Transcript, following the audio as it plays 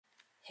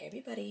Hey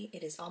everybody,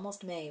 it is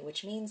almost May,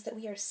 which means that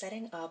we are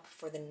setting up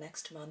for the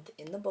next month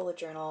in the bullet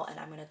journal, and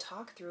I'm going to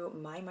talk through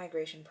my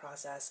migration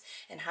process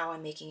and how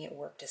I'm making it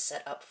work to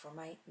set up for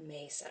my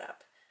May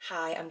setup.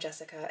 Hi, I'm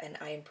Jessica, and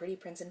I am Pretty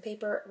Prints and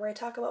Paper, where I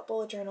talk about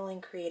bullet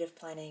journaling, creative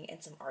planning,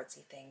 and some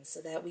artsy things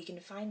so that we can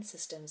find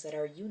systems that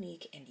are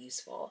unique and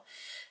useful.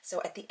 So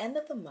at the end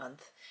of the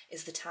month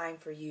is the time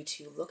for you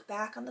to look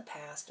back on the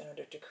past in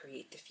order to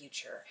create the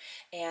future.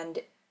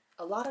 And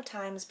a lot of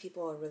times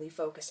people are really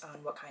focused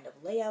on what kind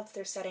of layouts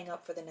they're setting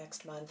up for the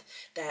next month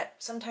that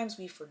sometimes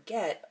we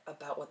forget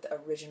about what the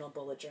original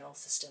bullet journal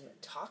system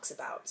talks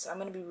about. So I'm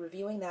going to be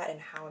reviewing that and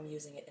how I'm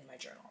using it in my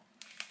journal.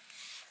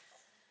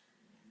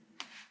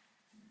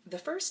 The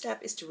first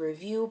step is to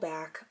review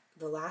back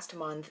the last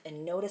month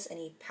and notice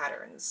any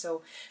patterns.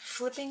 So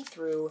flipping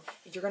through,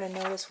 you're going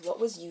to notice what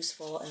was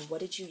useful and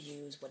what did you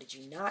use, what did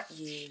you not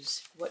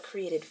use, what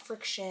created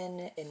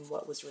friction and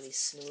what was really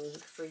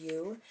smooth for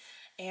you.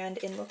 And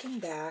in looking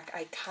back,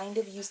 I kind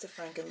of used the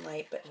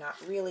Frankenlight, but not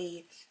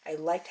really. I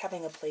liked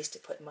having a place to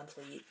put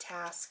monthly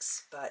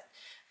tasks, but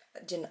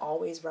didn't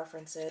always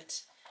reference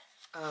it.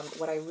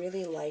 What I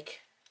really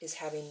like is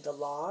having the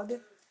log,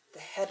 the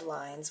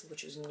headlines,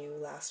 which was new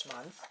last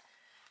month,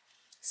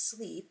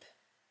 sleep,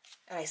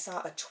 and I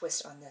saw a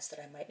twist on this that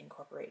I might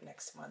incorporate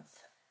next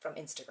month from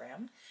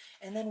Instagram,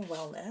 and then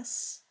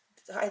wellness.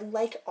 I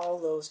like all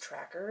those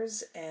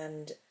trackers,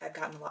 and I've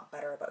gotten a lot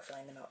better about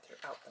filling them out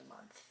throughout the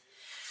month.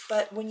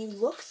 But when you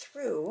look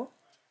through,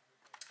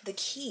 the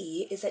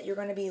key is that you're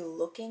going to be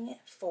looking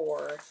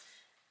for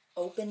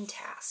open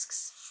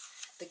tasks.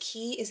 The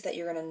key is that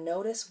you're going to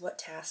notice what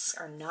tasks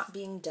are not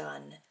being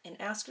done and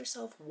ask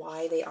yourself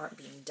why they aren't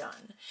being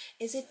done.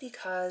 Is it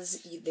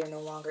because they're no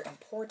longer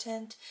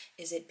important?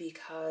 Is it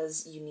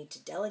because you need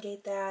to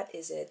delegate that?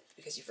 Is it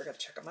because you forgot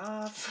to check them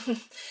off?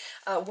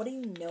 What do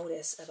you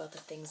notice about the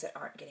things that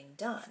aren't getting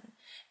done?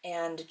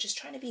 And just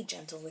trying to be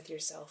gentle with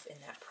yourself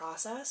in that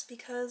process,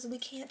 because we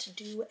can't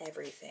do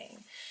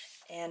everything.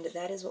 And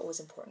that is what was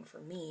important for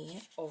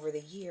me over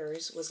the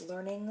years, was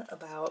learning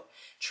about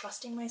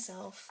trusting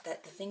myself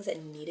that the things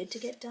that needed to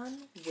get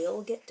done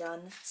will get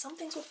done. Some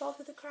things will fall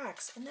through the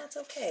cracks, and that's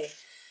okay.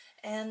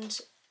 And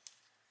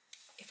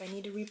if I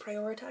need to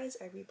reprioritize,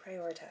 I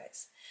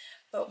reprioritize.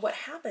 But what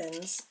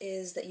happens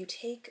is that you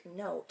take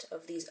note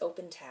of these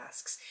open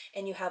tasks,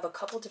 and you have a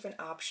couple different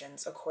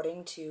options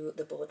according to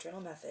the bullet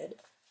journal method,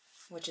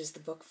 which is the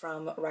book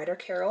from Ryder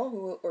Carroll,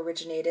 who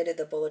originated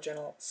the bullet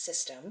journal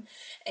system.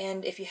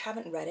 And if you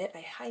haven't read it,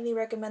 I highly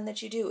recommend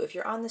that you do. If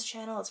you're on this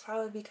channel, it's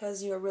probably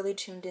because you are really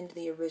tuned into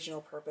the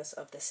original purpose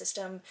of the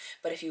system.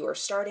 But if you are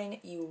starting,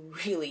 you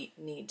really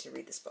need to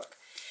read this book.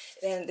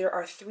 Then there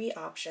are three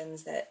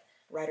options that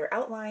Ryder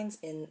outlines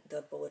in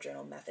the bullet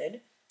journal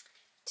method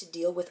to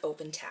deal with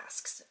open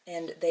tasks,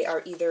 and they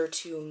are either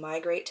to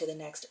migrate to the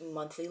next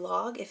monthly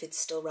log if it's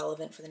still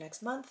relevant for the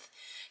next month.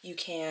 You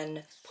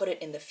can put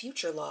it in the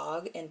future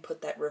log and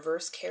put that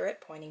reverse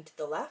caret pointing to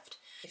the left.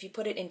 If you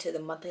put it into the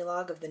monthly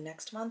log of the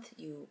next month,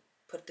 you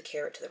put the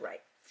caret to the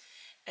right.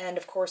 And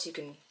of course you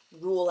can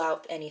rule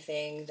out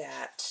anything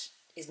that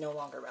is no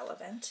longer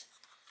relevant.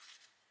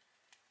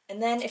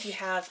 And then if you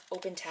have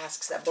open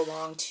tasks that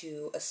belong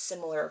to a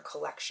similar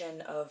collection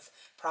of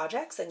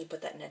projects, then you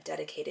put that in a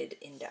dedicated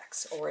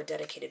index or a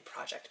dedicated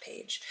project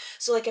page.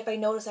 So like if I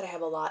notice that I have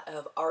a lot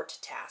of art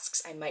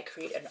tasks, I might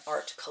create an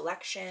art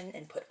collection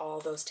and put all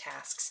those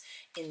tasks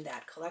in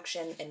that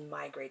collection and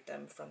migrate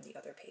them from the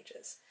other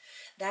pages.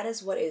 That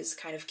is what is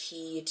kind of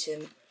key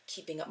to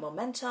keeping up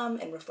momentum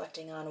and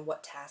reflecting on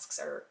what tasks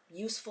are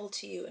useful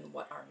to you and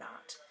what are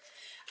not.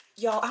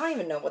 Y'all, I don't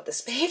even know what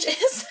this page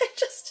is.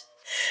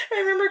 I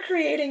remember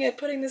creating it,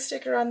 putting the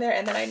sticker on there,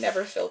 and then I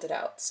never filled it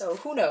out. So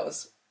who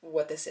knows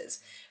what this is.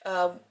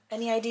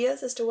 Any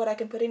ideas as to what I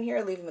can put in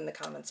here? Leave them in the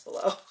comments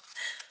below.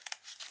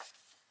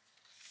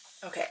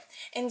 Okay,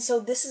 and so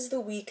this is the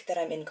week that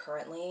I'm in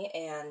currently,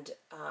 and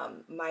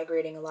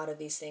migrating a lot of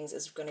these things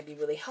is going to be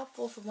really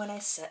helpful for when I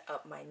set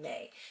up my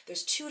May.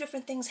 There's two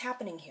different things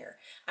happening here.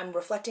 I'm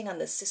reflecting on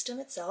the system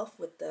itself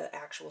with the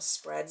actual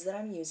spreads that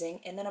I'm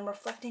using, and then I'm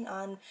reflecting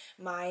on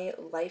my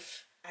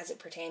life as it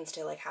pertains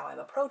to like how I'm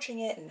approaching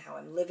it and how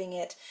I'm living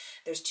it.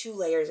 There's two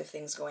layers of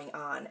things going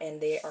on, and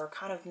they are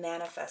kind of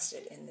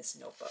manifested in this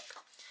notebook.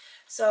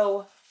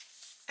 So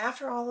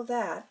after all of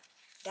that,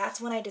 that's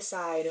when I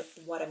decide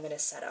what I'm going to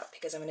set up,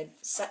 because I'm going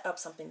to set up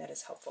something that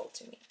is helpful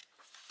to me.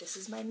 This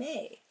is my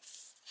May.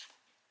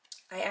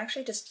 I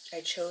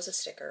chose a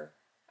sticker.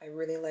 I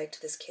really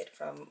liked this kit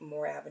from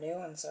Moore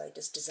Avenue, and so I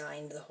just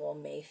designed the whole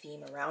May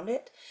theme around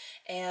it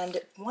and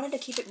wanted to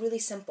keep it really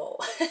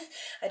simple.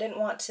 I didn't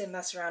want to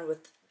mess around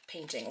with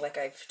painting like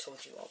I've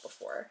told you all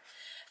before.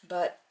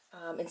 But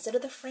instead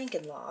of the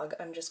Frankenlog,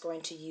 I'm just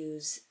going to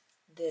use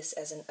this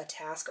as a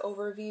task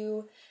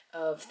overview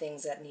of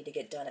things that need to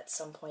get done at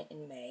some point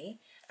in May.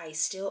 I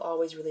still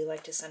always really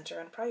like to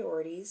center on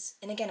priorities.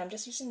 And again, I'm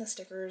just using the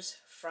stickers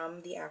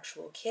from the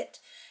actual kit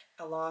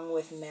along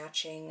with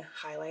matching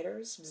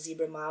highlighters,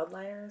 zebra mild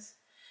liners,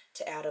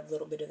 to add a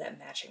little bit of that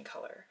matching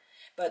color.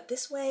 But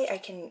this way I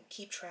can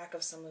keep track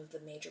of some of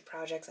the major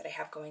projects that I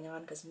have going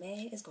on, because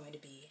May is going to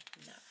be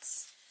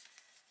nuts.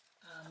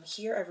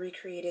 Here I've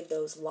recreated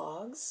those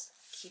logs,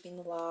 keeping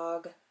the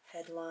log,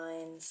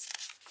 headlines,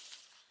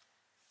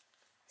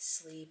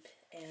 sleep,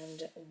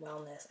 and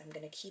wellness. I'm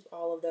going to keep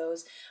all of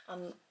those.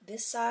 On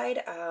this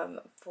side,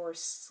 for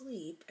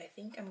sleep, I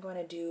think I'm going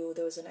to do,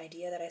 there was an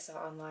idea that I saw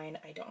online.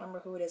 I don't remember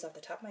who it is off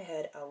the top of my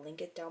head. I'll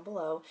link it down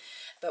below.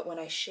 But when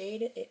I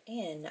shade it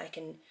in, I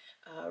can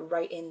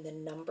write in the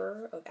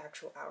number of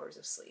actual hours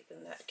of sleep,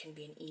 and that can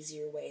be an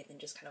easier way than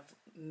just kind of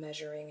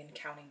measuring and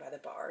counting by the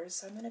bars.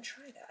 So I'm going to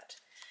try that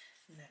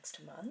next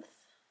month.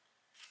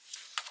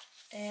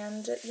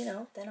 And, you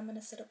know, then I'm going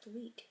to set up the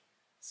week.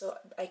 So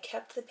I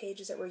kept the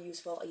pages that were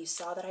useful. You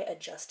saw that I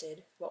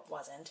adjusted what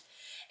wasn't.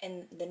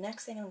 And the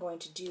next thing I'm going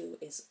to do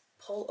is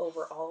pull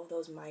over all of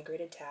those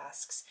migrated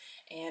tasks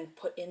and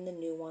put in the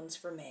new ones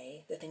for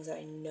May, the things that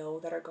I know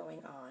that are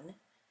going on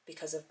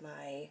because of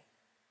my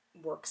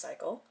work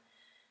cycle,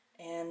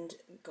 and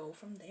go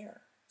from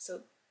there.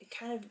 So it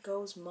kind of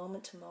goes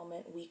moment to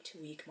moment, week to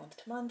week, month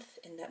to month,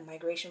 and that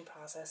migration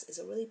process is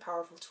a really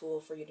powerful tool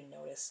for you to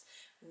notice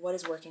what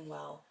is working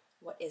well,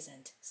 what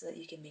isn't, so that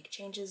you can make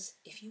changes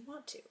if you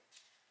want to.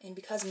 And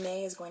because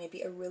May is going to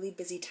be a really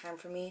busy time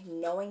for me,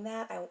 knowing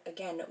that, I,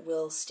 again,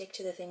 will stick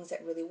to the things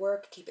that really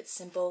work, keep it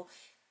simple,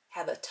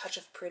 have a touch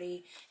of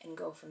pretty, and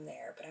go from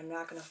there. But I'm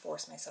not going to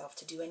force myself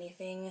to do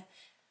anything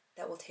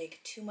that will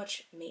take too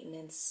much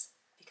maintenance,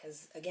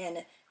 because,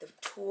 again, the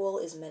tool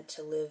is meant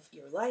to live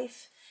your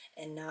life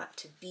and not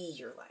to be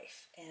your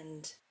life.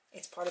 And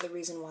it's part of the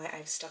reason why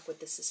I've stuck with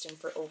this system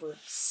for over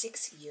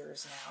 6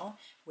 years now,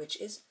 which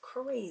is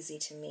crazy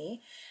to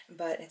me,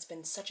 but it's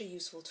been such a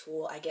useful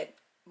tool. I get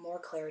more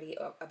clarity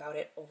about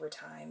it over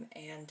time,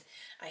 and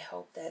I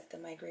hope that the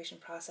migration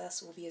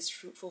process will be as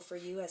fruitful for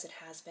you as it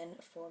has been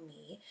for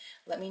me.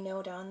 Let me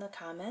know down in the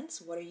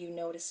comments, what are you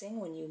noticing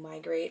when you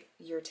migrate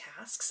your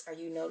tasks? Are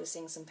you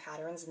noticing some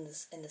patterns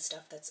in the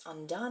stuff that's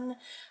undone?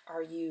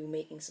 Are you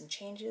making some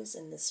changes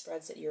in the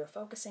spreads that you're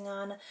focusing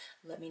on?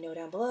 Let me know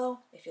down below.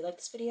 If you like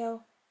this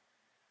video,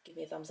 give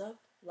me a thumbs up,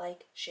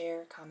 like,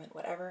 share, comment,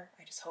 whatever.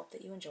 I just hope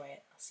that you enjoy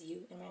it. I'll see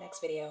you in my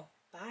next video.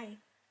 Bye!